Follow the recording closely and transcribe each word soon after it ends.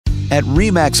At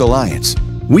REMAX Alliance,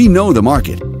 we know the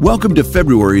market. Welcome to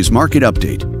February's Market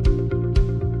Update.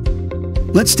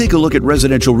 Let's take a look at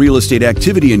residential real estate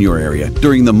activity in your area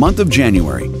during the month of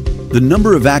January. The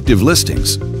number of active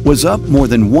listings was up more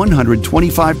than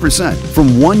 125%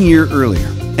 from 1 year earlier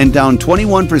and down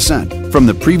 21% from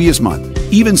the previous month.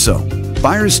 Even so,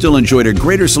 buyers still enjoyed a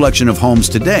greater selection of homes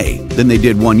today than they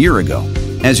did 1 year ago.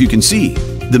 As you can see,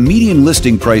 the median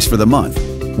listing price for the month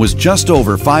was just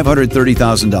over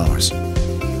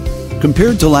 $530,000.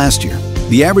 Compared to last year,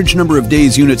 the average number of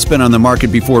days units spent on the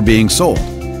market before being sold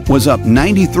was up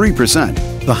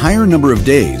 93%. The higher number of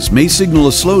days may signal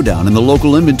a slowdown in the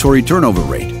local inventory turnover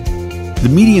rate. The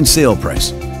median sale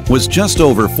price was just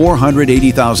over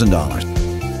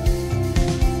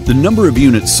 $480,000. The number of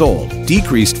units sold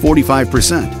decreased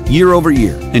 45% year over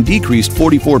year and decreased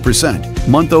 44%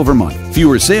 month over month.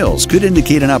 Fewer sales could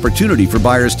indicate an opportunity for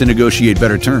buyers to negotiate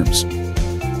better terms.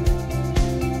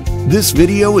 This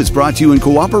video is brought to you in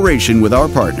cooperation with our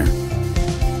partner.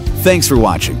 Thanks for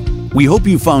watching. We hope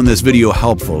you found this video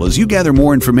helpful as you gather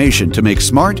more information to make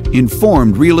smart,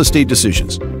 informed real estate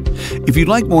decisions. If you'd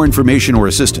like more information or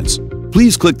assistance,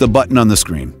 please click the button on the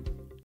screen.